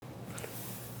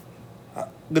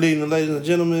Good evening, ladies and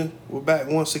gentlemen. We're back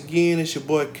once again. It's your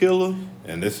boy Killa.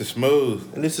 And this is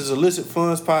Smooth. And this is Illicit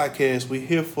Funds Podcast. We're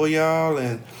here for y'all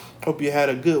and hope you had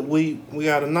a good week. We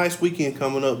got a nice weekend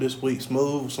coming up this week,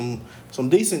 Smooth. Some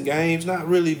decent games. Not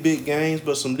really big games,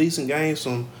 but some decent games.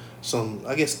 Some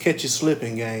I guess catch you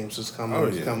slipping games is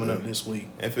coming up this week.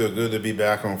 It feels good to be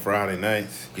back on Friday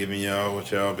nights, giving y'all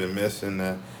what y'all been missing,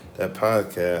 that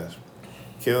podcast.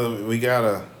 Killa, we got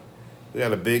a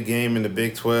big game in the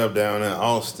Big 12 down in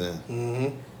Austin.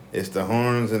 Mm-hmm. It's the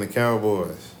Horns and the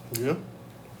Cowboys. Yeah.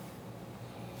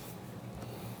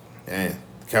 And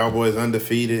Cowboys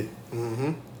undefeated.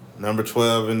 Mm-hmm. Number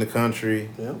 12 in the country.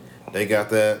 Yeah. They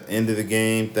got that end of the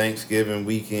game, Thanksgiving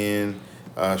weekend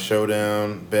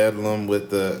showdown, bedlam with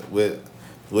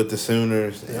the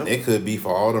Sooners. Yep. And it could be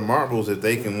for all the marbles if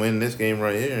they can win this game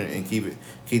right here and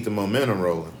keep the momentum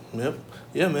rolling. Yep.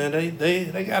 Yeah, man.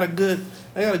 They got a good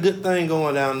thing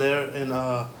going down there in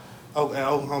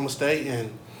Oklahoma State,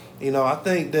 and I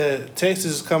think that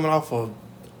Texas is coming off a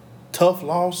tough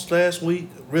loss last week,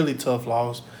 really tough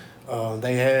loss.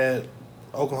 They had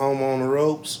Oklahoma on the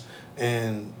ropes,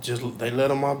 and they let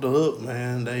them off the hook,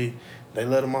 man. They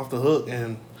let them off the hook,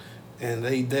 and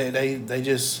they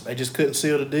just couldn't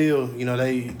seal the deal.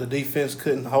 The defense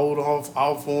couldn't hold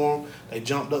off for them. They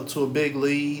jumped up to a big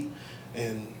lead,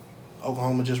 and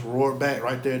Oklahoma just roared back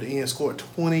right there at the end, scored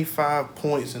 25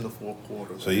 points in the fourth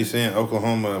quarter. So you saying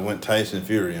Oklahoma went Tyson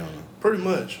Fury on them? Pretty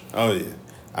much. Oh, yeah.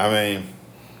 I mean,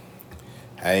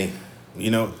 hey,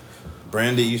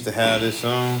 Brandy used to have this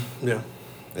song. Yeah.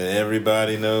 That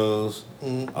everybody knows,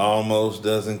 almost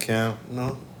doesn't count.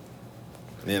 No.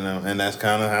 And that's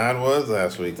kind of how it was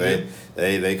last week.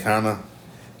 They kind of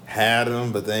had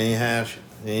them, but they ain't have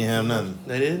nothing.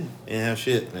 They didn't. They didn't have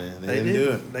shit, man. They didn't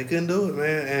do it. They couldn't do it,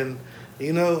 man. And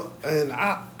and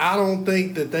I don't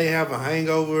think that they have a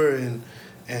hangover and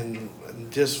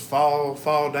just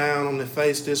fall down on their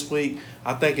face this week.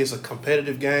 I think it's a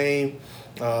competitive game.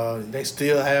 They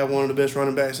still have one of the best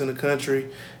running backs in the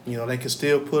country. They can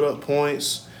still put up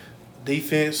points.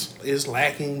 Defense is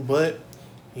lacking, but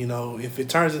if it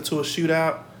turns into a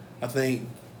shootout, I think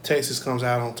Texas comes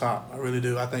out on top. I really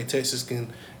do. I think Texas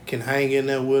can hang in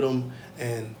there with them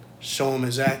and show them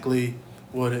exactly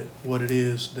what it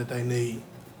is that they need.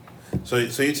 So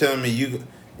you telling me you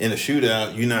in a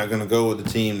shootout you're not gonna go with the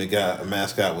team that got a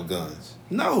mascot with guns?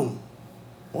 No.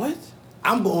 What?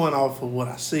 I'm going off of what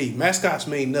I see. Mascots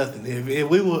mean nothing. If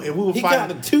we were he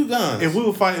fighting, got 2 guns. If we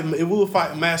were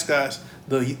fighting mascots,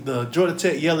 the Georgia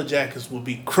Tech Yellow Jackets would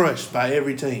be crushed by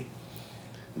every team.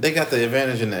 They got the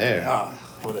advantage in the air.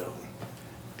 Whatever.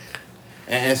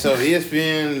 And so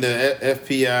ESPN, the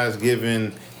FPI is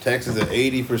giving Texas an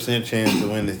 80% chance to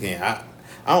win this game. I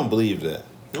don't believe that.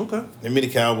 Okay. Give me the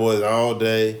Cowboys all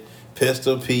day.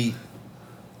 Pistol Pete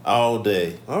all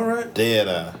day. All right. Dead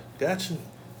eye. Gotcha.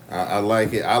 I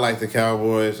like it. I like the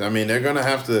Cowboys. I mean, they're going to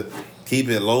have to keep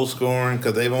it low scoring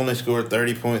because they've only scored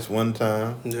 30 points one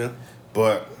time. Yeah.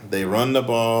 But they run the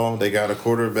ball. They got a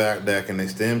quarterback that can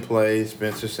extend plays,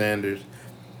 Spencer Sanders.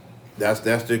 That's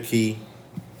their key.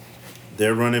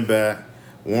 They're running back.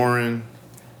 Warren,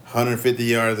 150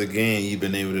 yards a game. You've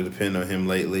been able to depend on him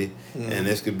lately. Mm-hmm. And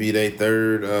this could be their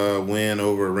third win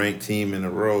over a ranked team in a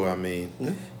row. I mean,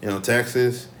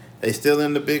 Texas, they still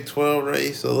in the Big 12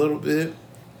 race a little bit.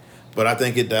 But I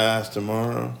think it dies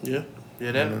tomorrow. Yeah.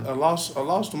 Yeah, a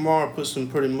loss tomorrow puts them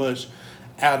pretty much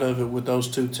out of it with those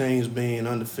two teams being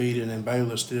undefeated and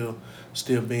Baylor still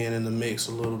being in the mix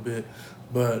a little bit.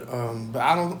 But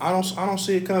I don't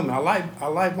see it coming. I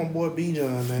like my boy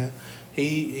Bijan, man.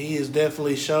 He has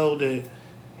definitely showed that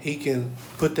he can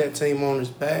put that team on his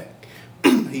back.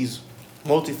 He's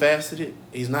multifaceted.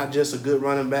 He's not just a good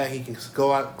running back. He can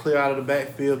go out, clear out of the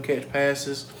backfield, catch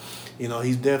passes.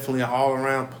 He's definitely an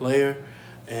all-around player.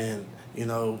 And,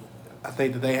 I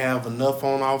think that they have enough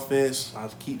on offense. I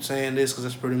keep saying this because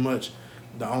that's pretty much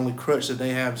the only crutch that they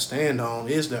have to stand on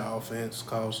is their offense.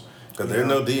 Because there's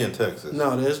no D in Texas.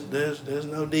 No, there's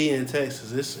no D in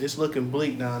Texas. It's looking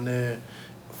bleak down there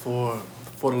for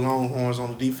the Longhorns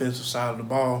on the defensive side of the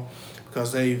ball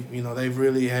because they've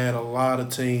really had a lot of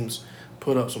teams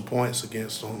put up some points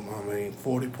against them. I mean,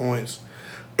 40 points,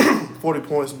 40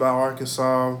 points by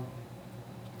Arkansas.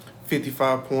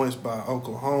 55 points by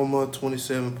Oklahoma,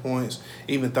 27 points,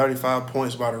 even 35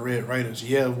 points by the Red Raiders.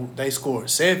 Yeah, they scored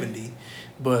 70,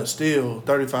 but still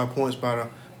 35 points by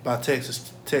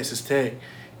Texas Tech,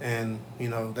 and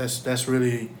that's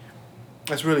really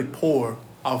poor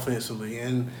offensively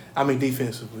and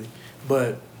defensively.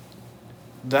 But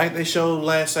like they showed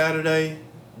last Saturday,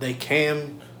 they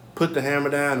can put the hammer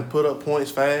down and put up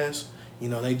points fast.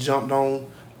 They jumped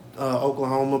on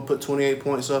Oklahoma put 28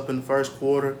 points up in the first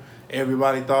quarter.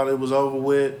 Everybody thought it was over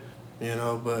with,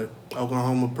 but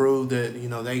Oklahoma proved that,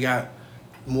 they got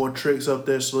more tricks up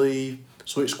their sleeve.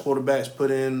 Switched quarterbacks,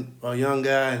 put in a young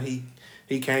guy, and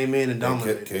he came in and And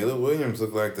dominated. Caleb Williams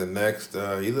looked like the next.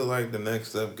 He looked like the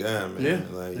next up guy, man. Yeah,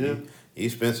 Like yeah. he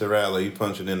Spencer Rattler. He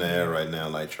punching in the air right now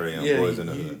like Trey on Yeah, Boys in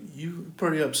the Hood. you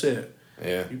pretty upset.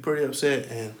 Yeah. You pretty upset,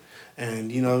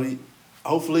 and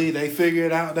hopefully they figure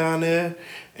it out down there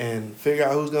and figure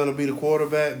out who's going to be the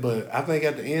quarterback. But I think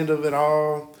at the end of it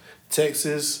all,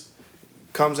 Texas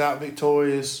comes out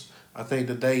victorious. I think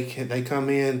that they come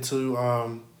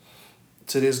into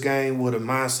to this game with a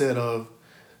mindset of,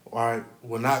 all right,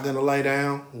 we're not going to lay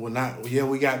down. We're not. Yeah,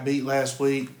 we got beat last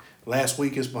week. Last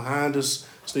week is behind us.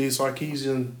 Steve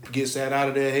Sarkisian gets that out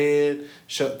of their head.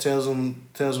 Tells them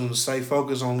to stay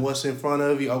focused on what's in front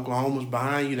of you. Oklahoma's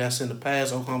behind you. That's in the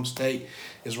past. Oklahoma State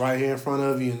is right here in front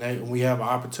of you, and we have an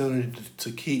opportunity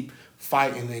to keep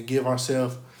fighting and give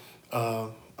ourselves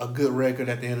a good record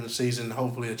at the end of the season, and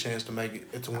hopefully a chance to make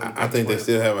it to win. I think they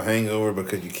still have a hangover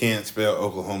because you can't spell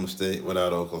Oklahoma State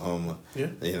without Oklahoma. Yeah.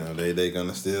 They're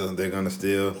gonna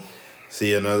still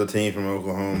see another team from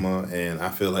Oklahoma, and I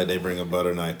feel like they bring a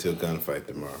butter knife to a gunfight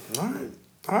tomorrow.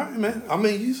 All right, man. I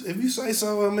mean, if you say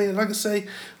so, I mean, like I say,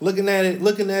 looking at it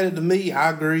to me,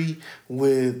 I agree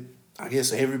with, I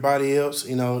guess, everybody else.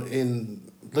 In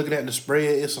looking at the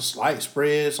spread, it's a slight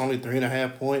spread. It's only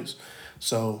 3.5 points,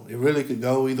 so it really could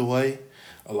go either way.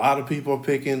 A lot of people are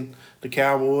picking the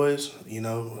Cowboys,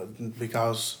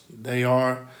 because they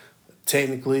are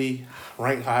technically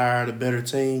ranked higher, the better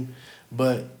team.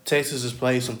 But Texas has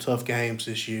played some tough games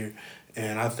this year,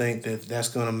 and I think that that's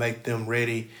going to make them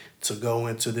ready to go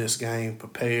into this game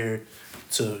prepared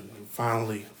to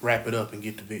finally wrap it up and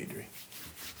get the victory.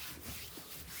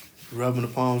 Rubbing the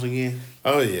palms again?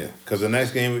 Oh yeah, because the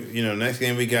next game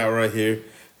we got right here,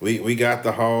 we got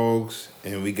the Hogs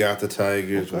and we got the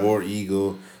Tigers, Okay. War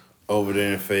Eagle, over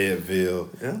there in Fayetteville.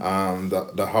 Yeah.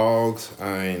 The Hogs,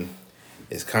 I mean,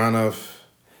 it's kind of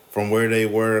from where they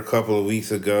were a couple of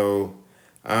weeks ago.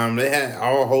 They had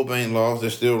all hope ain't lost.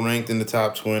 They're still ranked in the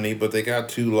top 20, but they got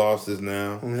 2 losses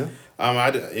now.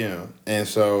 Yeah. And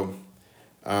so,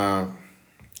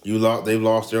 they've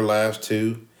lost their last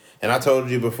 2, and I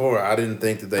told you before I didn't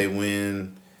think that they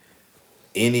win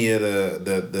any of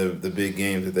the big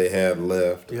games that they had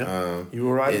left. Yeah. You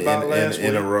were right about last week.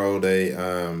 In a row. They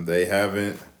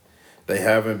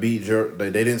haven't beat Georgia.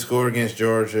 They didn't score against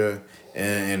Georgia.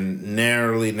 And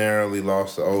narrowly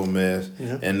lost to Ole Miss.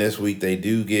 Yeah. And this week they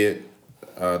do get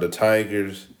the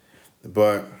Tigers.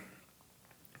 But,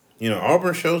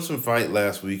 Auburn showed some fight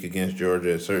last week against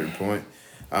Georgia at a certain point.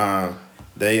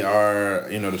 They are,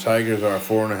 the Tigers are a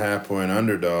 4.5-point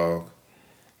underdog.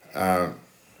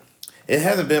 It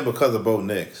hasn't been because of Bo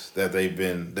Nix that they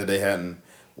hadn't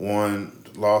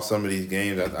lost some of these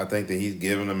games. I think that he's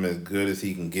given them as good as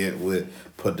he can get with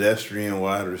pedestrian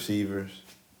wide receivers.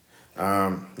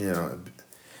 And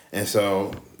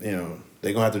so, they're going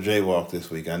to have to jaywalk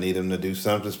this week. I need them to do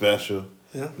something special.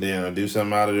 Yeah. Do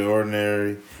something out of the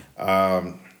ordinary.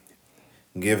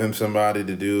 Give him somebody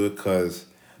to do it because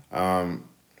the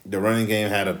running game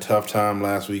had a tough time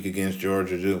last week against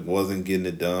Georgia. Just wasn't getting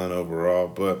it done overall.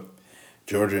 But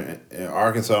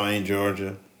Arkansas ain't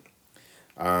Georgia.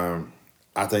 I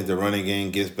think the running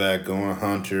game gets back going.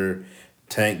 Hunter,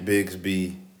 Tank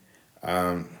Bigsby.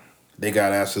 They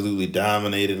got absolutely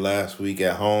dominated last week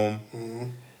at home. Mm-hmm.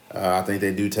 I think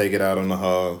they do take it out on the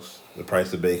Hogs. The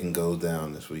price of bacon goes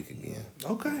down this week again.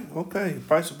 Okay.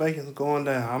 Price of bacon's going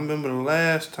down. I remember the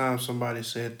last time somebody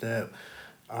said that.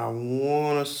 I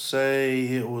want to say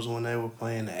it was when they were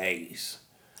playing the Aggies.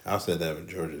 I said that with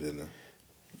Georgia, didn't I?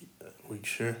 Were you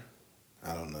sure?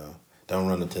 I don't know. Don't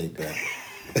run the tape back.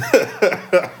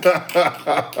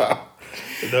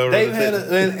 They've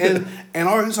had and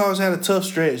Arkansas has had a tough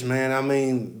stretch, man. I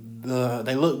mean,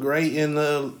 they looked great in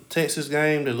the Texas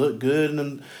game. They looked good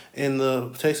in the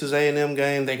Texas A&M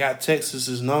game. They got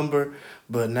Texas's number,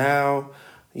 but now,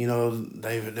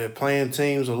 they're playing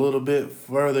teams a little bit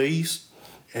further east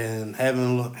and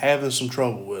having some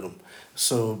trouble with them.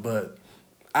 So, but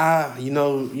you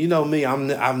know me, I'm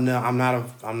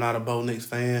not a Bo Nix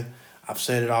fan. I've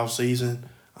said it all season.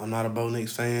 I'm not a Bo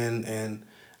Nix fan, and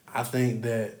I think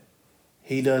that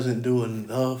he doesn't do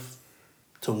enough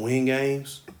to win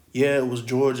games. Yeah, it was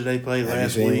Georgia they played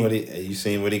last week. You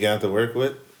seen what he got to work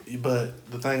with? But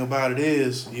the thing about it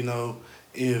is,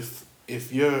 if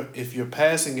your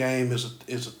passing game is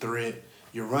a threat,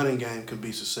 your running game can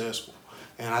be successful.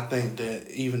 And I think that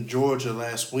even Georgia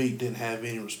last week didn't have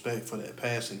any respect for that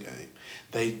passing game.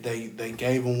 They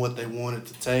gave them what they wanted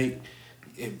to take.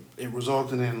 it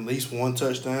resulted in at least one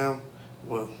touchdown.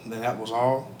 Well, then that was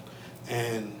all.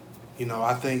 And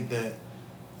I think that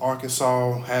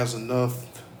Arkansas has enough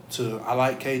to. I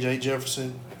like KJ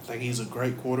Jefferson. I think he's a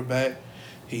great quarterback.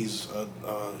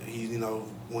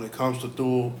 When it comes to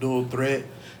dual threat,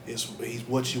 he's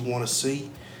what you want to see.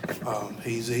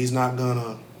 He's not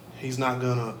gonna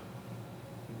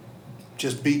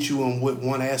just beat you on with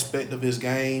one aspect of his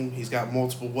game. He's got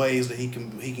multiple ways that he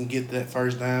can get that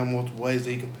first down, multiple ways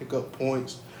that he can pick up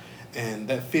points. And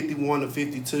that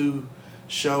 51-52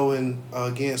 showing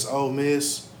against Ole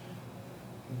Miss,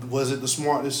 was it the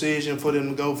smart decision for them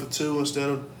to go for two instead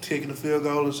of kicking the field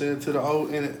goal and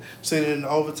sending it in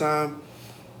overtime?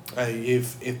 Hey,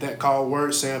 if that call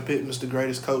works, Sam Pittman's the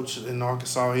greatest coach in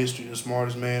Arkansas history, the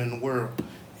smartest man in the world.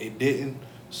 It didn't,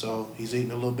 so he's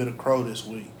eating a little bit of crow this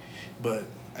week. But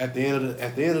at the end of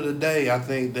the day, I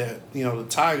think that the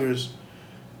Tigers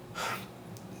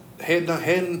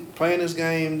heading playing this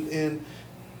game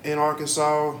in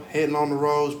Arkansas, heading on the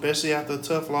road, especially after a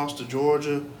tough loss to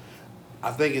Georgia.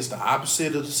 I think it's the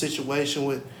opposite of the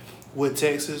situation with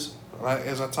Texas, like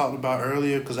as I talked about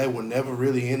earlier, because they were never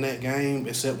really in that game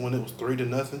except when it was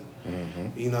 3-0.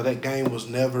 Mm-hmm. That game was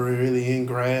never really in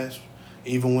grasp.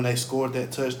 Even when they scored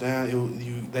that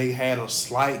touchdown, they had a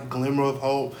slight glimmer of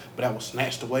hope, but that was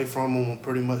snatched away from them on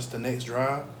pretty much the next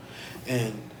drive.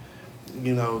 And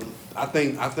I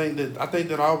think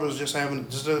that Auburn's just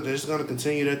they're just gonna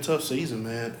continue their tough season,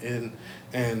 man.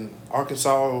 And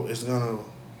Arkansas is gonna.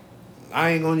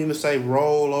 I ain't gonna even say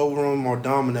roll over them or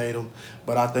dominate them,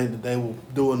 but I think that they will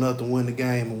do enough to win the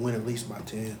game and win at least by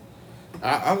 10.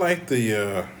 I like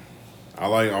I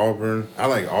like Auburn. I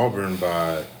like Auburn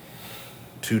by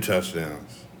 2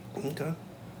 touchdowns. Okay.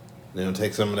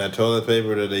 Take some of that toilet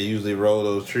paper that they usually roll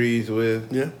those trees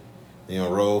with. Yeah.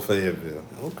 Roll Fayetteville.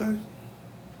 Okay.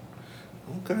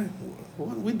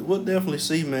 We'll definitely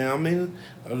see, man. I mean,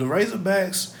 the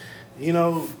Razorbacks,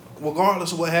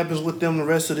 regardless of what happens with them the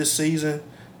rest of this season,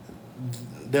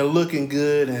 they're looking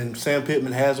good, and Sam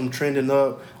Pittman has them trending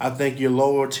up. I think your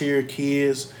lower tier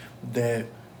kids that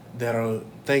are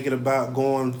thinking about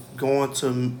going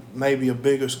to maybe a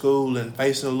bigger school and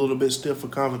facing a little bit stiffer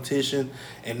competition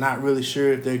and not really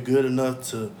sure if they're good enough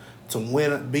to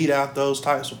beat out those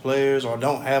types of players or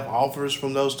don't have offers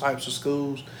from those types of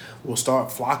schools will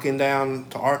start flocking down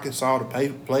to Arkansas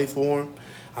to play for him.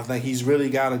 I think he's really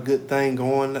got a good thing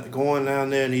going down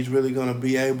there, and he's really going to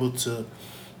be able to,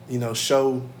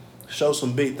 show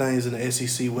some big things in the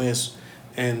SEC West,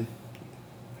 and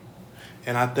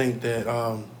I think that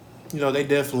they're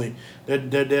definitely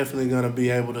going to be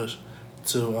able to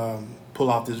pull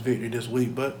off this victory this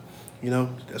week. But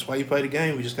that's why you play the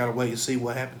game. We just got to wait and see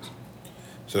what happens.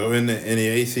 So in the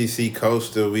ACC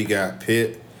Coastal, we got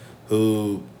Pitt,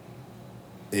 who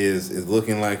is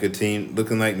looking like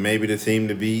maybe the team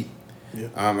to beat. Yeah.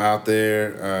 Out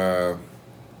there.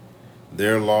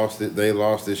 They lost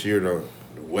this year to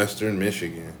Western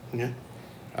Michigan. Yeah.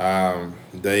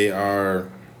 They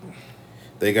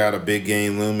got a big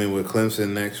game looming with Clemson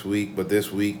next week, but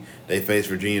this week they face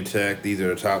Virginia Tech. These are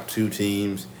the top 2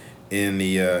 teams in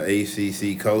the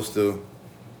ACC Coastal,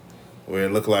 where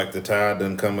it looked like the Tide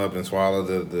didn't come up and swallow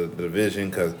the division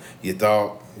because you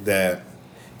thought that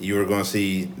you were going to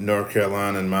see North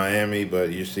Carolina and Miami,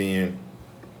 but you're seeing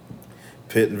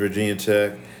Pitt and Virginia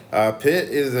Tech. Pitt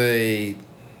is a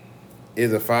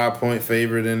 5-point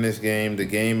favorite in this game. The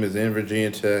game is in Virginia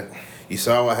Tech. You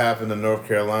saw what happened to North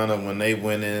Carolina when they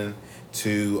went in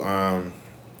to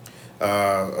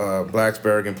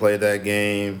Blacksburg and played that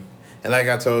game. And like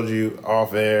I told you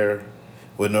off air,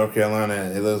 with North Carolina,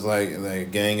 it looks like a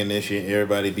gang initiate.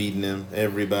 Everybody beating them.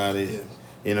 Everybody.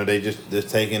 Yeah. They just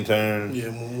taking turns. Yeah,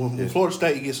 when Florida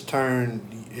State gets a turn,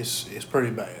 it's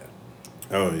pretty bad.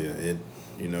 Oh yeah,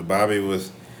 Bobby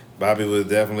was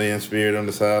definitely in spirit on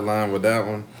the sideline with that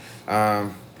one.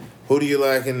 Who do you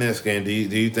like in this game? Do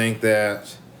you think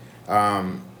that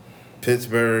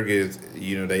Pittsburgh is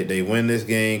they win this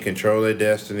game, control their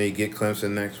destiny, get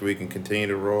Clemson next week, and continue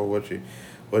to roll? What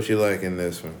you like in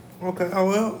this one? Okay. Oh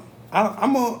well,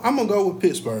 I'm gonna go with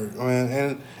Pittsburgh,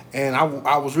 man, and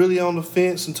I was really on the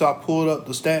fence until I pulled up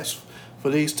the stats for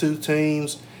these 2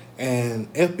 teams,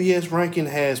 and FBS ranking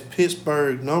has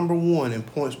Pittsburgh number 1 in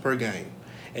points per game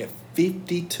at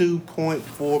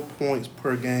 52.4 points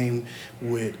per game,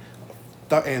 with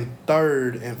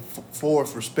third and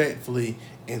fourth respectively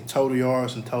in total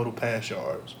yards and total pass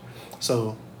yards.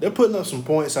 So they're putting up some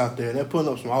points out there. They're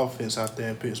putting up some offense out there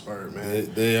in Pittsburgh,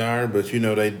 man. They are, but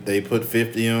they put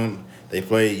 50 on. They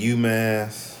played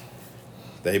UMass.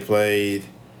 They played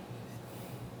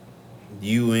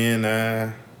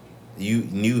UNI.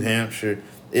 New Hampshire,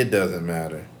 it doesn't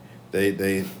matter.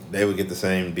 They would get the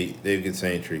same they would get the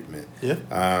same treatment. Yeah.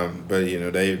 But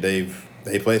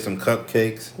they played some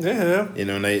cupcakes. Yeah.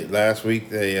 And they last week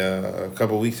they a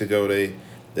couple weeks ago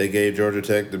they gave Georgia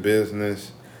Tech the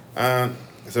business.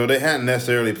 So they hadn't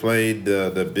necessarily played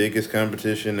the biggest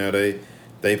competition. Now they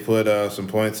put some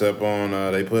points up on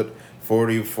they put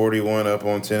 40-41 up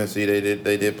on Tennessee.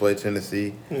 They did play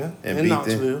Tennessee. Yeah. And In beat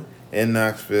Knoxville. them in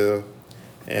Knoxville.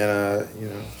 And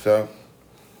so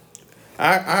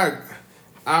I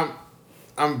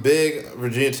I'm big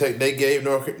Virginia Tech. They gave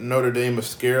Notre Dame a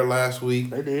scare last week.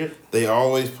 They did. They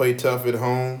always play tough at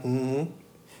home. Mm-hmm.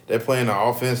 They're playing an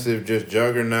offensive just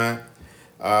juggernaut.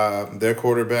 Their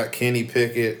quarterback Kenny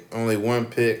Pickett, only one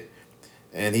pick,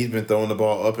 and he's been throwing the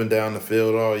ball up and down the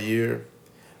field all year.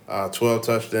 12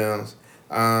 touchdowns.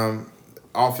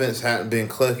 Offense hadn't been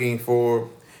clicking for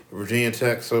Virginia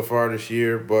Tech so far this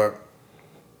year, but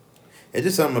it's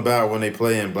just something about when they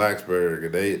play in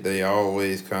Blacksburg. They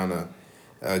always kind of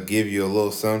give you a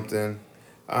little something.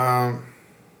 I'm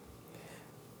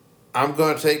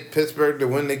going to take Pittsburgh to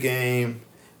win the game,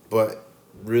 but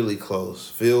really close.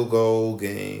 Field goal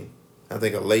game. I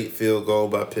think a late field goal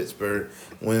by Pittsburgh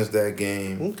wins that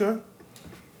game. Okay.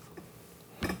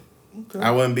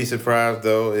 I wouldn't be surprised,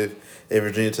 though, if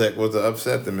Virginia Tech was to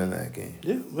upset them in that game.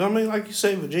 Yeah. Well, I mean, like you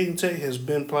say, Virginia Tech has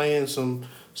been playing some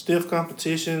stiff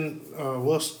competition,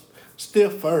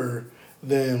 stiffer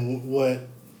than what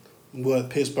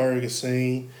Pittsburgh has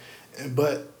seen,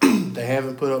 but they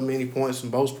haven't put up many points.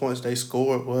 And most points they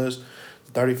scored was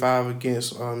 35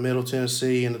 against Middle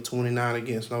Tennessee and the 29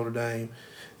 against Notre Dame,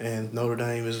 and Notre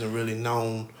Dame isn't really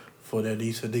known for their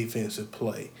defensive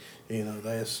play.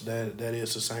 That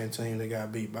is the same team that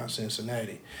got beat by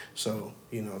Cincinnati. So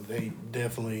they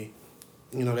definitely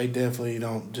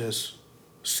don't just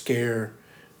scare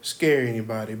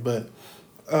anybody. But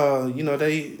when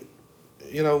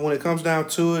it comes down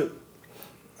to it,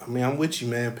 I mean, I'm with you,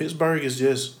 man. Pittsburgh is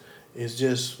just I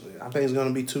think it's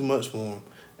gonna be too much for them,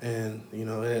 and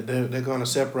they're gonna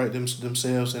separate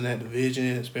themselves in that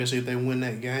division, especially if they win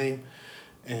that game,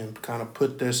 and kind of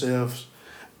put themselves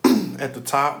at the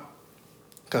top,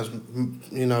 because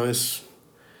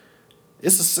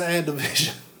it's a sad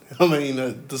division. I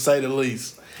mean, to say the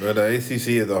least. But the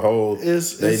ACC as a whole,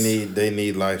 they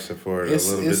need life support a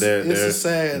little bit.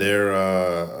 Their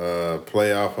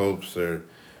playoff hopes are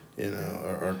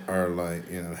like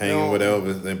hanging with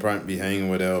Elvis. They probably be hanging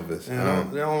with Elvis.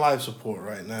 They're on life support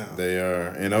right now. They are,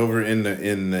 and over in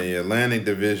the Atlantic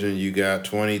Division, you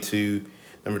got number 22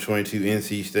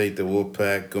 NC State, the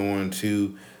Wolfpack, going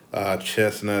to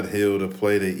Chestnut Hill to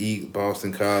play the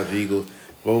Boston College Eagles.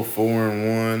 Both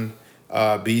 4-1.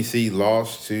 BC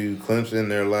lost to Clemson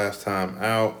their last time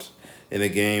out in a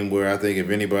game where I think if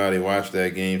anybody watched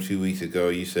that game 2 weeks ago,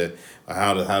 you said,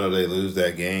 how do they lose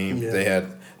that game? Yeah. They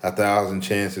had 1,000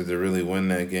 chances to really win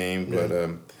that game. Yeah.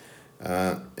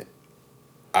 But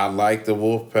I like the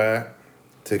Wolfpack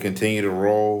to continue to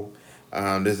roll.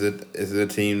 This is a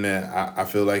team that I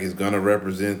feel like is going to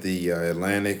represent the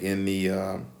Atlantic in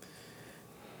the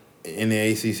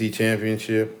ACC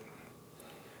championship.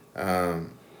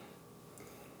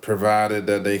 Provided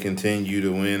that they continue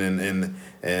to win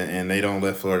and they don't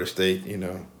let Florida State, they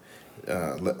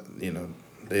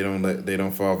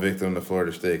don't fall victim to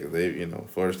Florida State,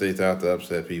 because Florida State's out to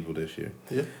upset people this year.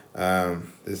 Yeah.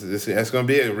 That's going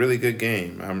to be a really good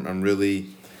game. I'm really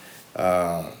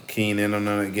keen in on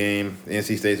that game.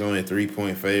 NC State's only a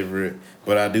 3-point favorite,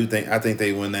 but I think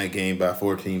they win that game by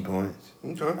 14 points.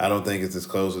 Okay. I don't think it's as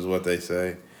close as what they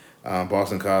say.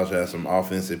 Boston College has some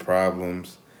offensive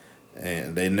problems,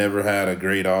 and they never had a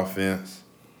great offense.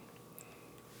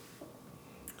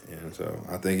 And so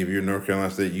I think if you're North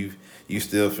Carolina State, you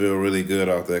still feel really good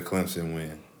off that Clemson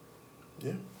win.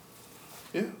 Yeah.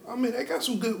 Yeah. I mean, they got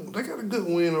a good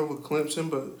win over Clemson,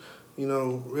 but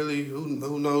really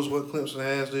who knows what Clemson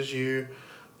has this year.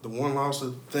 The one loss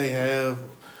that they have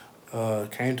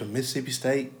came to Mississippi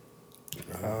State.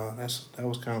 That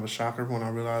was kind of a shocker when I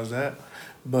realized that.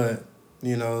 But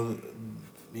they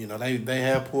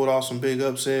have pulled off some big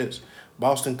upsets.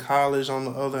 Boston College, on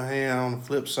the other hand, on the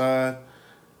flip side,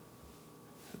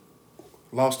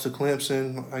 lost to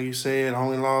Clemson, like you said.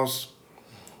 Only lost.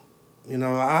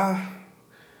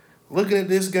 Looking at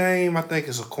this game, I think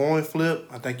it's a coin flip.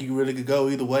 I think you really could go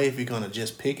either way if you're gonna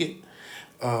just pick it.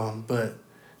 But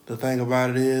the thing about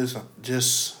it is,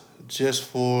 just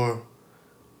for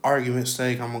argument's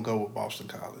sake, I'm gonna go with Boston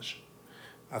College.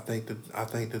 I think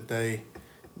that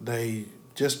they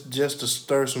just to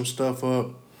stir some stuff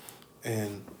up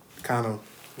and kind of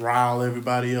rile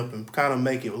everybody up and kind of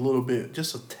make it a little bit,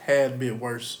 just a tad bit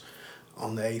worse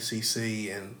on the ACC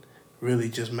and really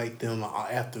just make them an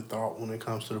afterthought when it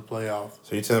comes to the playoff.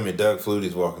 So you telling me Doug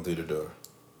Flutie's walking through the door?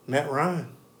 Matt Ryan.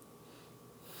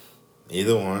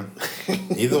 Either one.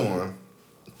 Either one.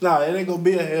 No, it ain't gonna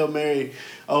be a Hail Mary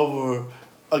over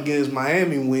against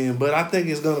Miami win, but I think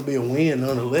it's gonna be a win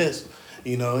nonetheless.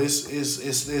 You know,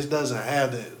 it doesn't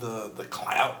have the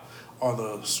clout or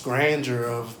the grandeur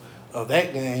of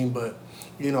that game, but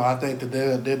you know, I think that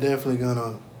they're definitely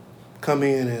gonna come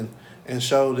in and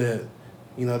show that,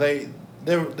 you know, they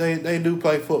do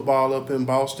play football up in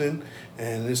Boston,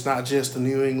 and it's not just the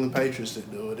New England Patriots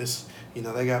that do it. It's, you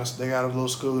know, they got a little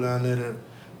school down there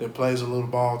that plays a little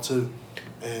ball too,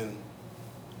 and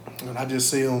I just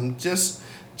see them just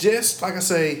like I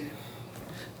say,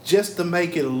 just to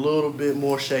make it a little bit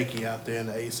more shaky out there in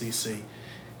the ACC,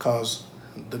 cause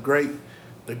the great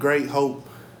hope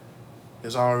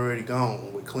is already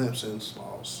gone with Clemson's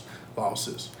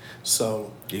losses.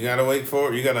 So you got a Wake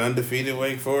Forest. You got an undefeated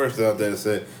Wake Forest out there that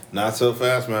said, "Not so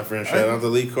fast, my friend." Shout out to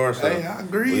Lee Corso. Hey, I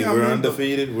agree. We're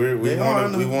undefeated. We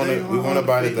want to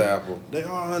bite at the apple. They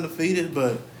are undefeated,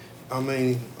 but I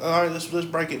mean, all right. Let's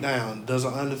break it down. Does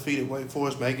an undefeated Wake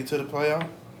Forest make it to the playoff?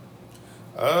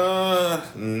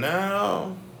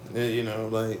 No. You know,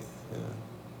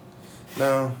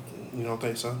 no. You don't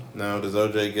think so? No. Does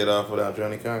OJ get off without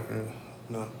Johnny Cochran?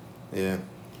 No. Yeah.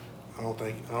 I don't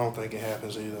think it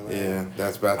happens either, man. Yeah,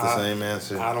 that's about the same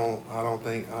answer. I don't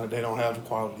think they don't have the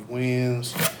quality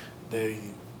wins.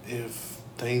 If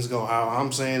things go how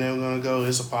I'm saying they're gonna go,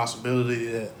 it's a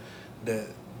possibility that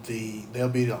they'll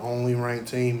be the only ranked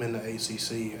team in the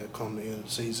ACC at come the end of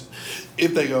the season.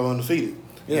 If they go undefeated,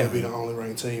 they'll be the only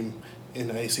ranked team in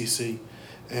the ACC,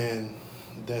 and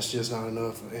that's just not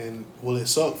enough. And will it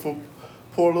suck for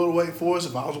poor little Wake Forest?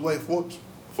 If I was a Wake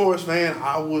Forest fan,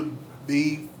 I would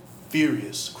be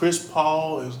furious. Chris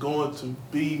Paul is going to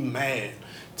be mad.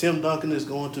 Tim Duncan is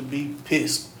going to be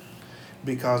pissed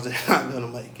because they're not going to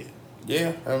make it.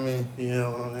 Yeah, I mean. You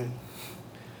know what I mean?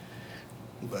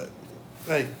 But,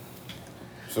 hey.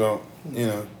 So, you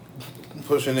know,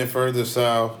 pushing it further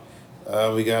south,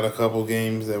 we got a couple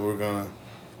games that we're gonna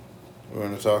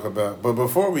talk about. But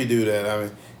before we do that, I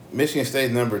mean, Michigan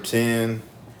State number 10,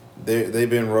 they've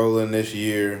been rolling this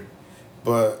year,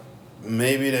 but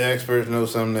maybe the experts know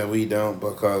something that we don't,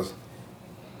 because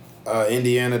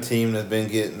Indiana team that's been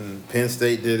getting, Penn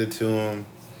State did it to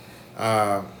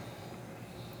them.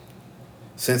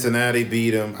 Cincinnati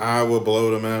beat them. Iowa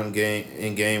blowed them out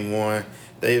in game one.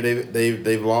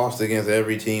 They've lost against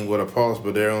every team with a pulse,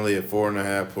 but they're only a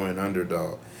 4.5-point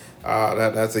underdog.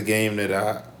 That's a game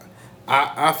that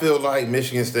I feel like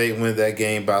Michigan State wins that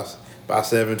game by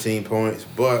 17 points,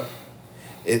 but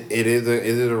it is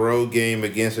a road game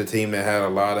against a team that had a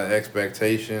lot of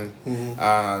expectation.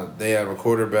 Mm-hmm. They have a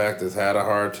quarterback that's had a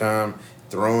hard time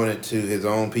throwing it to his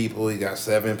own people. He got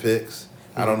 7 picks.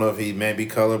 I don't know if he may be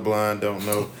colorblind. Don't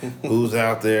know who's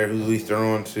out there, who he's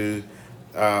throwing to.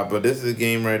 But this is a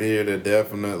game right here that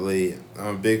definitely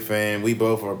I'm a big fan. We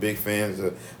both are big fans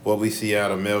of what we see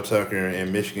out of Mel Tucker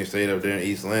and Michigan State up there in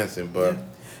East Lansing. But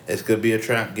It could be a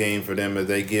trap game for them as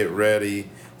they get ready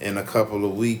in a couple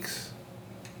of weeks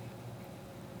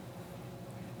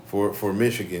for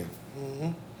Michigan.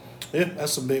 Mm-hmm. Yeah,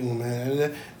 that's a big one,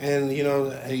 man. And you know,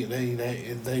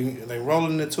 they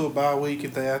rolling into a bye week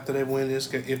if they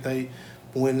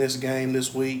win this game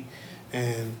this week.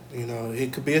 And, you know,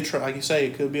 it could be like you say,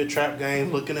 it could be a trap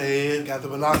game, looking ahead, got the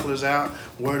binoculars out,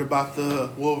 worried about the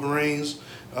Wolverines,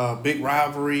 big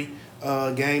rivalry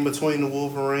game between the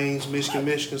Wolverines,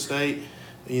 Michigan State.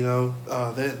 You know,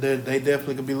 they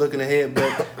definitely could be looking ahead,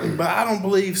 but I don't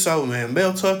believe so, man.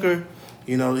 Mel Tucker,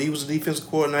 you know, he was the defensive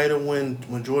coordinator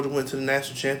when Georgia went to the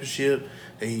national championship.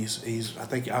 I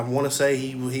want to say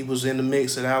he was in the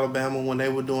mix at Alabama when they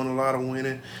were doing a lot of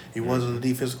winning. He wasn't a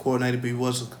defensive coordinator, but he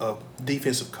was a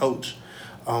defensive coach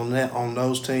on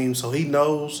those teams. So he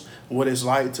knows what it's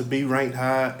like to be ranked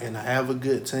high and to have a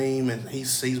good team. And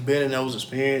he's been in those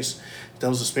experiences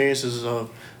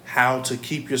of how to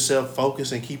keep yourself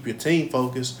focused and keep your team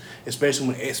focused, especially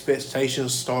when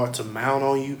expectations start to mount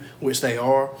on you, which they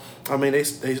are. I mean,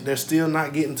 they're still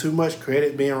not getting too much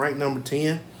credit being ranked number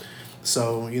 10.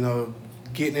 So, you know,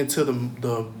 getting into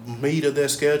the meat of their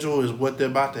schedule is what they're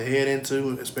about to head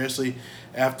into, especially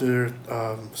after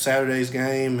Saturday's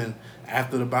game and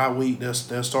after the bye week. They'll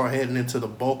start heading into the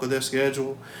bulk of their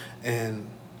schedule, and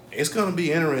it's going to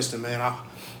be interesting, man.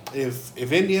 If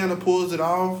Indiana pulls it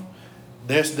off,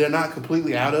 they're not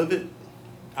completely out of it.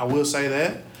 I will say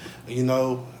that. You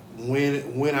know,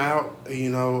 win out,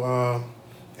 you know,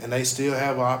 and they still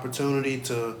have an opportunity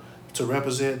to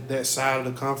represent that side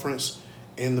of the conference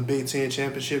in the Big Ten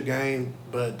championship game,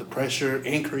 but the pressure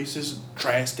increases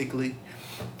drastically.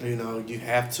 You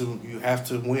have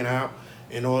to win out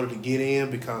in order to get in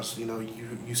because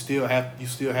you still have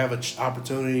an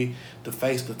opportunity to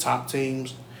face the top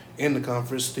teams in the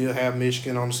conference. Still have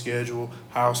Michigan on the schedule,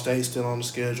 Ohio State still on the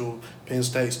schedule, Penn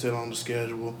State still on the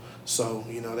schedule. So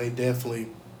they definitely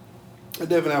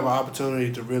have an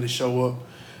opportunity to really show up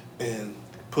and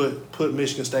put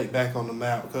Michigan State back on the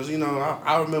map because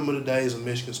I remember the days of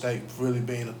Michigan State really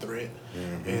being a threat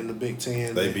in the Big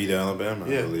Ten. They beat Alabama,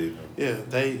 Yeah, I believe. yeah,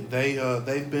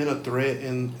 they've been a threat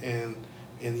and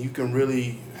you can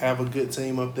really have a good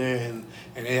team up there and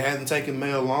it hasn't taken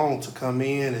Mel long to come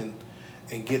in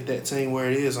and get that team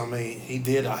where it is. I mean, he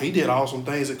did awesome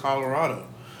things at Colorado,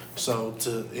 so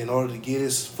in order to get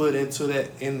his foot into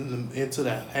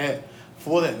that hat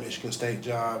for that Michigan State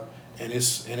job, and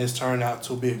it's turned out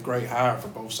to be a great hire for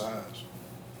both sides.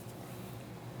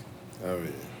 Oh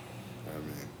yeah. I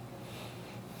mean,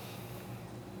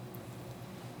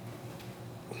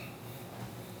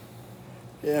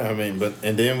 yeah, I mean, but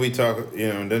and then we talk,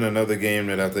 and then another game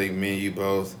that I think me and you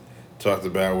both talked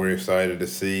about. We're excited to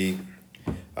see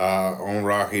on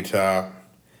Rocky Top,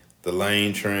 the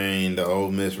Lane Train, the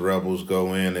Ole Miss Rebels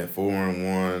go in at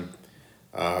 4-1,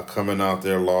 coming off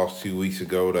their loss 2 weeks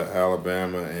ago to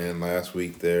Alabama and last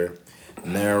week their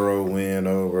narrow win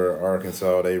over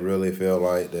Arkansas. They really feel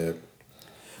like that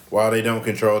while they don't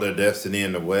control their destiny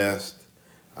in the West,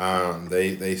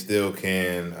 they still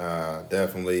can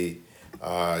definitely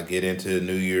get into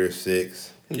New Year's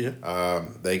Six. Yeah.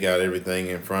 They got everything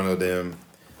in front of them,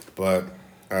 but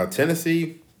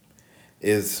Tennessee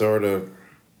is sort of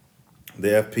the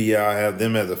FPI have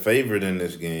them as a favorite in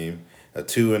this game, a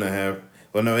 2.5.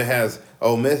 Well, no, it has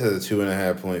Ole Miss as a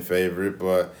 2.5 point favorite,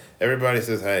 but everybody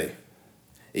says, hey,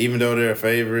 even though they're a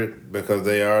favorite because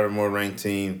they are the more ranked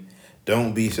team,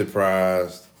 don't be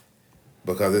surprised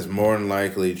because it's more than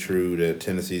likely true that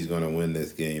Tennessee's going to win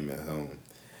this game at home.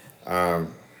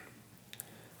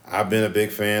 I've been a big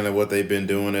fan of what they've been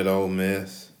doing at Ole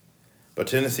Miss, but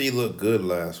Tennessee looked good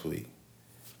last week.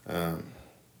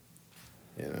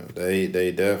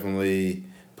 They definitely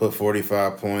put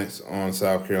 45 points on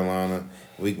South Carolina.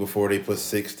 Week before they put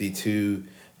 62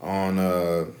 on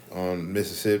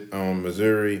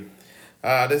Missouri.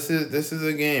 This is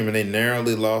a game, and they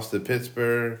narrowly lost to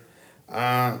Pittsburgh.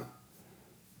 How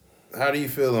do you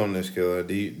feel on this, Killer?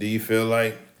 Do you feel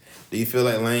like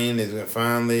Lane is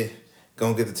finally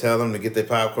gonna get to tell them to get their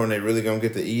popcorn? They really gonna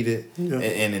get to eat it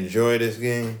and enjoy this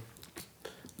game?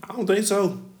 I don't think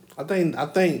so. I think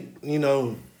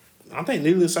needless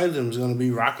to say them is gonna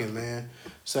be rocking, man,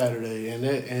 Saturday, and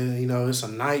it's a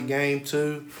night game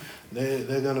too.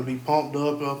 They're gonna be pumped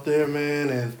up there, man,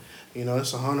 and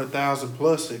it's 100,000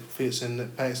 plus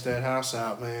that packs that house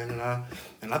out, man,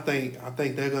 and I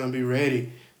think they're gonna be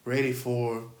ready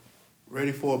for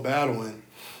a battle, and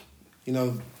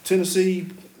Tennessee,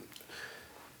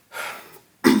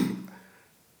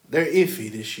 they're iffy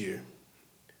this year.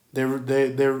 They're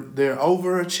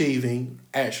overachieving.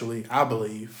 Actually, I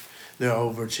believe they're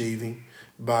overachieving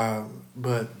but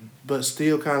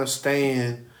still kind of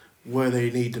staying where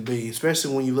they need to be.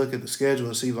 Especially when you look at the schedule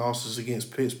and see losses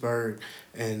against Pittsburgh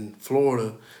and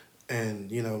Florida,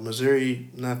 and Missouri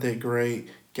not that great,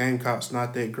 Gamecocks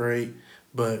not that great,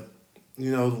 but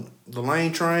the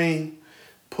Lane Train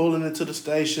pulling into the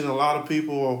station. A lot of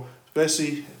people,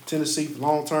 especially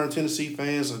long-term Tennessee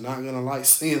fans, are not going to like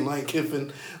seeing Lane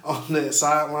Kiffin on that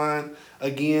sideline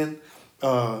again,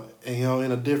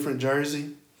 in a different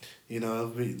jersey.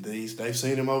 They've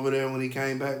seen him over there when he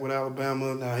came back with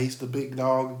Alabama. Now he's the big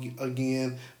dog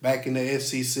again, back in the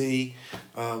SEC,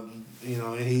 and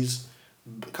he's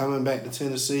coming back to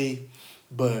Tennessee.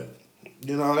 But,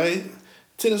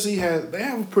 Tennessee have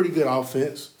a pretty good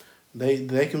offense.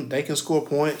 They can score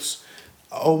points.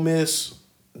 Ole Miss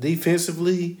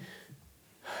defensively,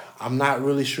 I'm not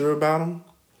really sure about them.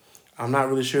 I'm not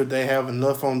really sure if they have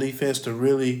enough on defense to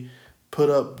really put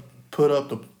up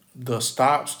the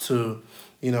stops to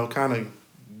kind of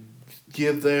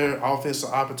give their offense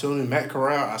an opportunity. Matt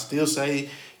Corral, I still say,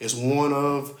 is one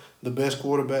of the best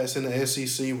quarterbacks in the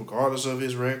SEC, regardless of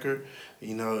his record.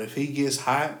 If he gets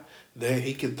hot, that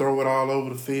he can throw it all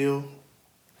over the field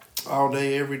all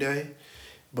day, every day.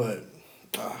 But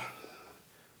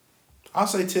I'll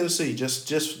say Tennessee, just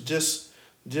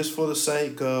for the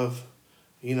sake of,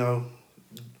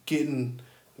 getting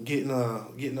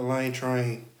the Lane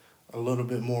Train a little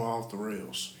bit more off the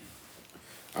rails.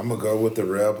 I'm gonna go with the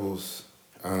Rebels.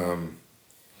 Lane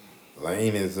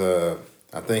is I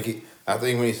think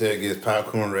when he said gets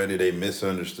popcorn ready, they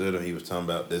misunderstood him. He was talking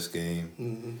about this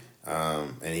game.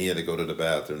 and he had to go to the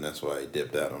bathroom. That's why he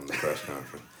dipped out on the press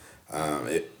conference.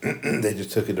 They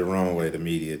just took it the wrong way. The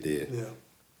media did. Yeah.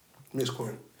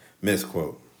 Misquote.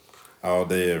 Misquote. All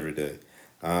day, every day.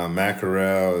 Matt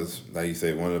Corral is, like you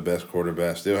say, one of the best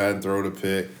quarterbacks. Still hadn't thrown a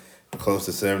pick. Close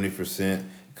to 70%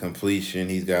 completion.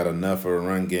 He's got enough of a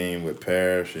run game with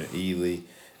Parrish and Ely,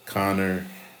 Connor.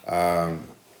 A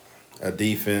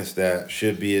defense that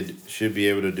should be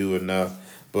able to do enough.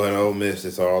 But Ole Miss,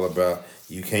 it's all about,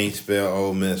 you can't spell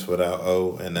Ole Miss without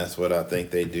O, and that's what I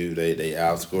think they do. They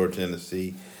outscore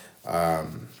Tennessee.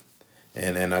 And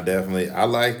I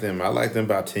like them. I like them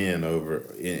by 10 over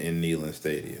in Neyland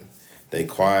Stadium. They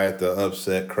quiet the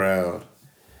upset crowd.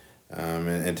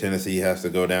 And Tennessee has to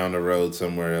go down the road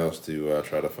somewhere else to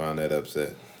try to find that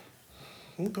upset.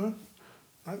 Okay.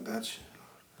 I got you.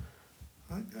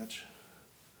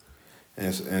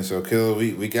 And so Killa,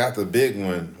 we got the big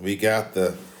one. We got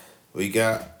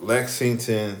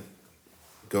Lexington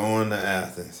going to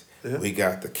Athens. Yeah. We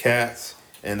got the Cats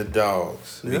and the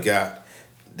Dogs. Yeah.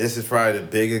 This is probably the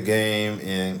biggest game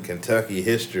in Kentucky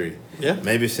history. Yeah.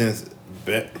 Maybe since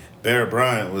Bear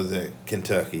Bryant was at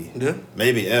Kentucky. Yeah.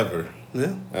 Maybe ever.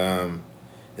 Yeah.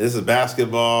 This is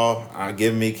basketball.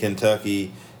 Give me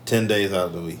Kentucky 10 days out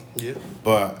of the week. Yeah.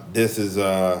 But this is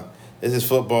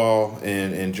football,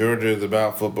 and Georgia is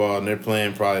about football, and they're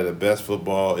playing probably the best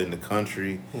football in the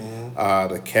country.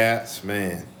 Mm-hmm. The Cats,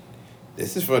 man,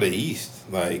 this is for the East.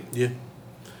 Yeah.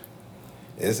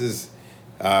 This is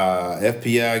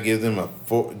FPI give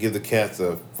the Cats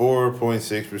a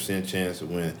 4.6% chance to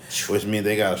win, which means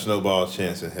they got a snowball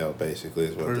chance in hell. Basically,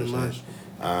 is what Pretty they're much.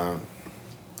 saying.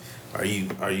 Are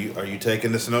you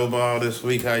taking the snowball this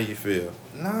week? How you feel?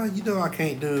 Nah, I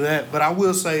can't do that. But I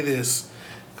will say this,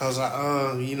 because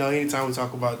anytime we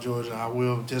talk about Georgia, I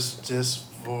will just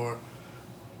for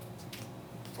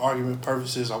argument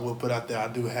purposes, I will put out there I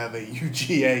do have a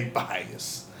UGA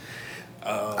bias.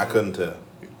 I couldn't tell.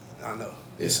 I know.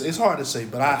 Yeah. It's hard to say,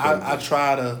 but I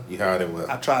try to. You hide it well.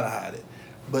 I try to hide it.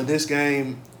 But this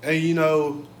game,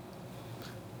 and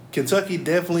Kentucky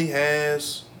definitely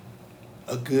has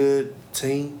a good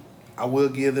team. I will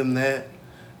give them that.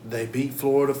 They beat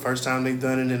Florida first time they've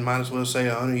done it in might as well say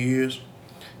 100 years.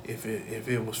 If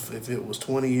it was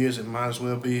 20 years, it might as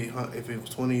well be. If it was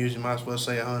 20 years, you might as well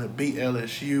say 100. Beat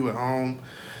LSU at home,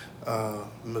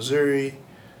 Missouri,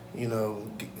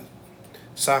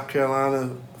 South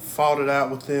Carolina fought it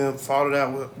out with them, fought it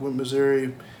out with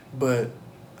Missouri, but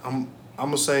I'm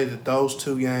gonna say that those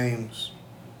two games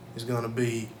is gonna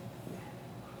be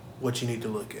what you need to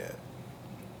look at.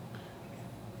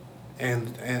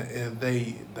 And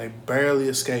they barely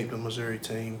escaped the Missouri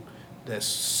team that's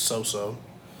so-so.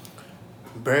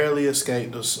 Barely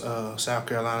escaped the South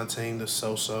Carolina team that's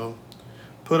so-so.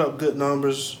 Put up good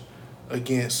numbers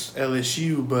against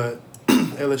LSU, but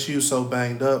LSU's so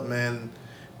banged up, man,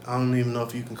 I don't even know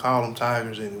if you can call them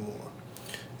Tigers anymore.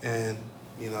 And,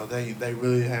 they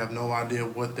really have no idea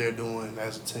what they're doing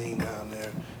as a team down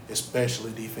there,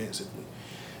 especially defensively.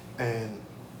 And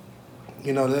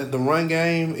the run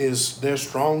game is their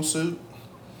strong suit.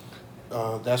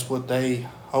 That's what they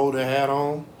hold their hat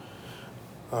on.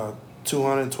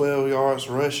 212 yards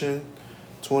rushing,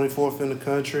 24th in the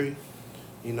country.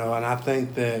 And I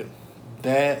think that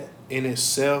in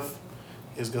itself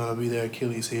is going to be their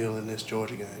Achilles heel in this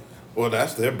Georgia game. Well,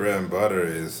 that's their bread and butter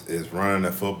is running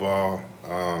the football.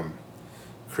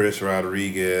 Chris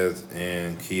Rodriguez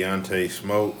and Keontae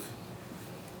Smoke.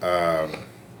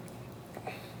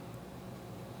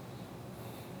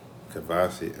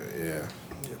 Kavasi, yeah.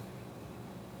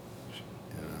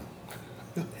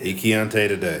 He Keontae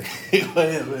today.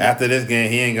 After this game,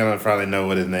 he ain't gonna probably know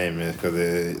what his name is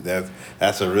because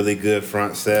that's a really good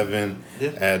front seven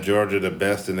at Georgia, the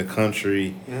best in the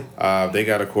country. They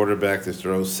got a quarterback that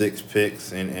throws 6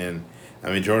 picks, and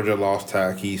Georgia lost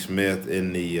Tyke Smith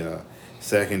in the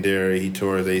secondary. He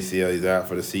tore his ACL. He's out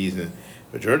for the season.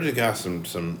 But Georgia got some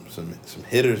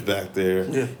hitters back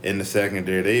there in the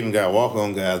secondary. They even got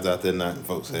walk-on guys out there knocking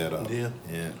folks' head off. Yeah.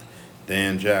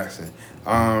 Dan Jackson.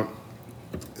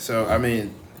 So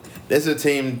this is a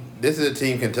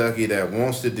team Kentucky that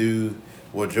wants to do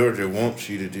what Georgia wants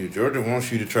you to do. Georgia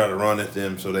wants you to try to run at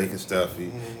them so they can stuff you,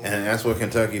 and that's what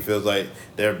Kentucky feels like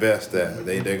they're best at.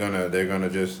 They're gonna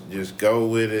just go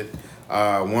with it.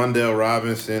 Wandale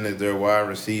Robinson is their wide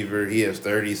receiver. He has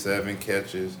 37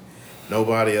 catches.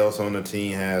 Nobody else on the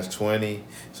team has 20,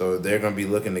 so they're going to be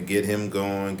looking to get him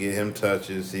going, get him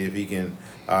touches, see if he can.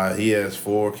 He has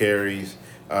 4 carries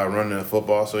running the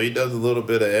football, so he does a little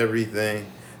bit of everything.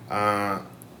 But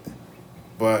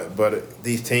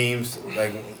these teams,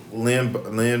 like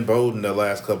Lynn Bowden the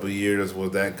last couple of years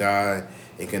was that guy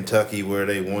in Kentucky where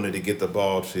they wanted to get the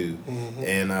ball to. Mm-hmm.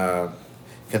 And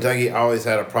Kentucky always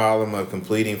had a problem of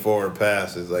completing forward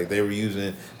passes. Like they were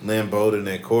using Lynn Bowden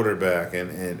at quarterback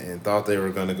and thought they were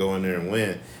going to go in there and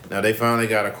win. Now they finally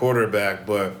got a quarterback,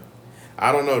 but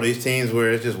I don't know. These teams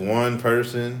where it's just one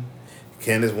person,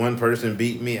 can this one person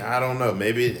beat me? I don't know.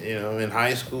 Maybe in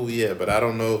high school, yeah, but I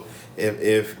don't know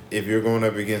if you're going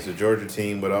up against a Georgia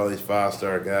team with all these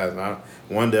 5-star guys. Now,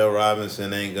 Wandale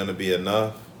Robinson ain't going to be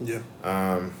enough. Yeah.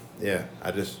 Yeah.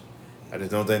 I just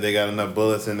don't think they got enough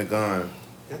bullets in the gun.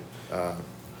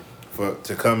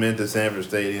 To come into Sanford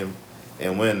Stadium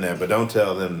and win that, but don't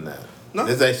tell them that. No.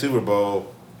 This is a Super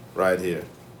Bowl right here.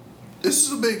 This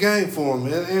is a big game for them,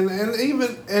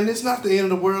 and it's not the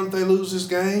end of the world if they lose this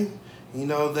game. They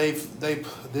would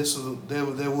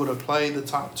have played the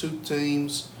top two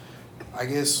teams, I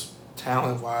guess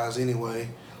talent wise anyway,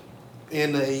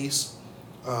 in the East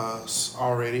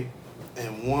already,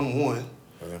 and won.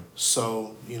 Okay.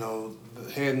 So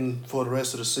heading for the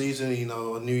rest of the season,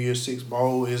 a New Year's Six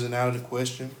bowl isn't out of the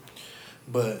question,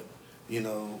 but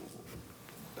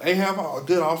they have a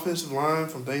good offensive line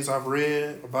from things I've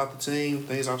read about the team,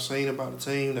 things I've seen about the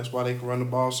team. That's why they can run the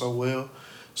ball so well.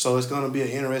 So it's going to be an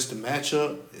interesting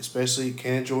matchup, especially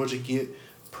can Georgia get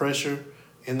pressure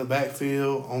in the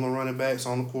backfield, on the running backs,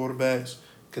 on the quarterbacks,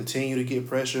 continue to get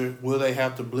pressure. Will they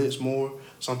have to blitz more,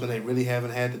 something they really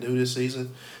haven't had to do this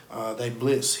season? They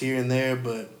blitz here and there,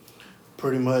 but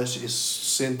pretty much it's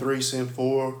send 3, send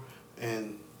 4,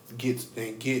 and get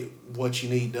what you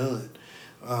need done.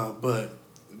 But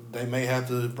they may have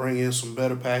to bring in some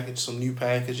new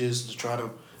packages to try to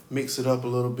mix it up a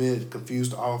little bit, confuse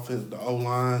the offense, the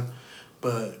O-line.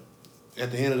 But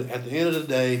at the end of the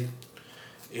day,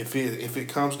 if it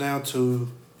comes down to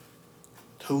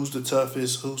who's the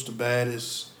toughest, who's the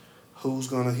baddest, who's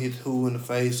gonna hit who in the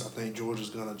face, I think Georgia's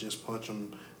gonna just punch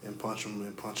them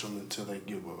until they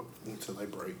give up, until they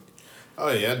break. Oh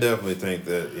yeah, I definitely think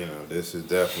that this is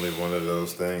definitely one of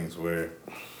those things where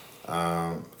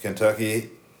Kentucky,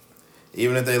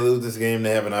 even if they lose this game, they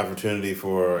have an opportunity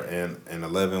for an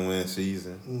 11-win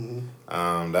season.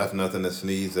 Mm-hmm. That's nothing to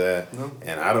sneeze at. No.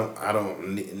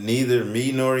 And neither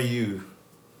me nor you,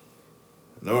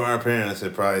 nor our parents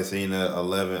have probably seen a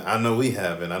 11. I know we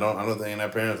haven't. I don't think in our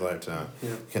parents' lifetime,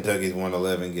 Kentucky's won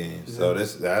 11 games. So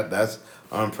that's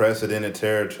unprecedented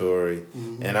territory.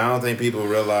 Mm-hmm. And I don't think people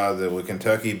realize that with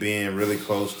Kentucky being really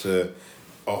close to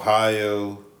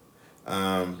Ohio,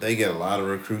 they get a lot of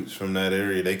recruits from that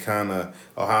area.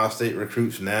 Ohio State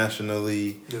recruits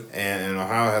nationally, and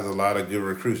Ohio has a lot of good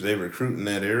recruits. They recruit in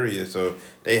that area, so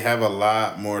they have a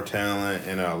lot more talent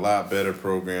and a lot better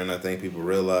program than I think people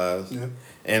realize. Yeah.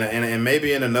 And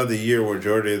maybe in another year where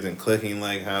Georgia isn't clicking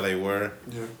like how they were,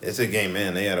 it's a game,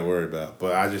 man, they got to worry about.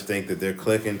 But I just think that they're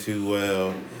clicking too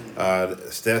well.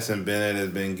 Stetson Bennett has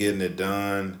been getting it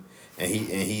done, and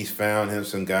he's found him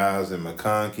some guys in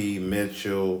McConkey,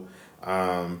 Mitchell,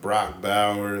 Brock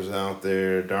Bowers out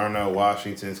there. Darnell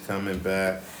Washington's coming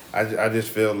back. I just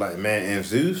feel like, man, and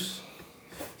Zeus,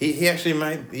 he actually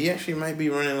might be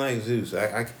running like Zeus.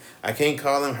 I can't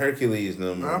call him Hercules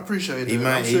no more. I appreciate that. He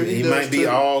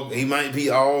might be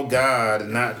all God,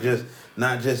 not just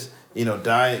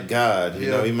diet God.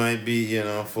 He might be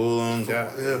full on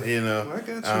God. Yeah. I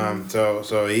got you.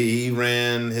 So he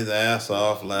ran his ass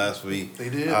off last week.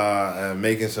 He did.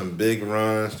 Making some big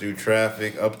runs through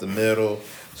traffic up the middle.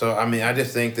 So I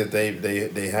just think that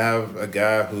they have a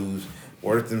guy who's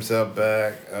worked himself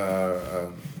back.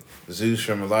 Zeus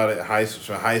from a lot of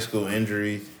high school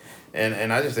injuries.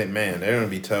 And I just think, man, they're going to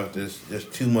be tough. There's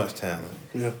too much talent.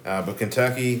 Yeah. But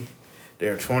Kentucky,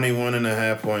 they're a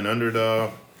 21.5-point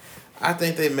underdog. I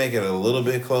think they make it a little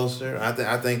bit closer.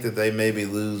 I think that they maybe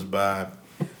lose by,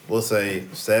 we'll say,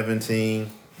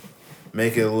 17.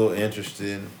 Make it a little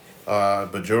interesting.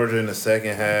 But Georgia in the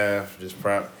second half just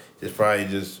probably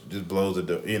just blows it.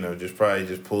 Just probably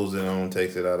just pulls it on,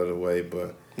 takes it out of the way.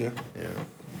 But yeah.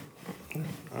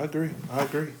 I agree.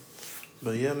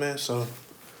 But yeah, man. So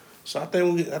I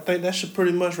think that should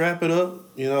pretty much wrap it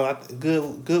up.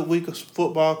 Good week of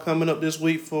football coming up this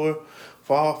week for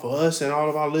us and all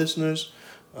of our listeners.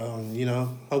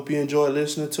 Hope you enjoyed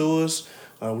listening to us.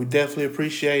 We definitely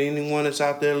appreciate anyone that's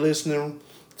out there listening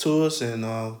to us, and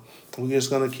we're just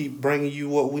gonna keep bringing you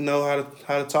what we know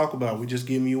how to talk about. We're just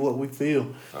giving you what we feel.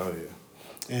 Oh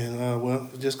yeah.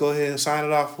 And just go ahead and sign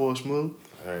it off for us, Smooth.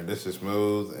 All right, this is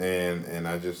Smooth, and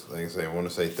I just, like I say, I want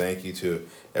to say thank you to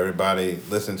everybody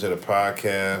listening to the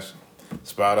podcast,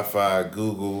 Spotify,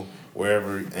 Google,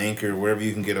 wherever, Anchor, wherever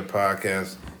you can get a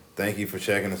podcast. Thank you for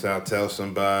checking us out. Tell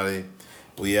somebody.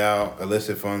 We out.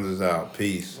 Illicit Funds is out.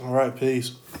 Peace. All right,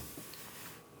 peace.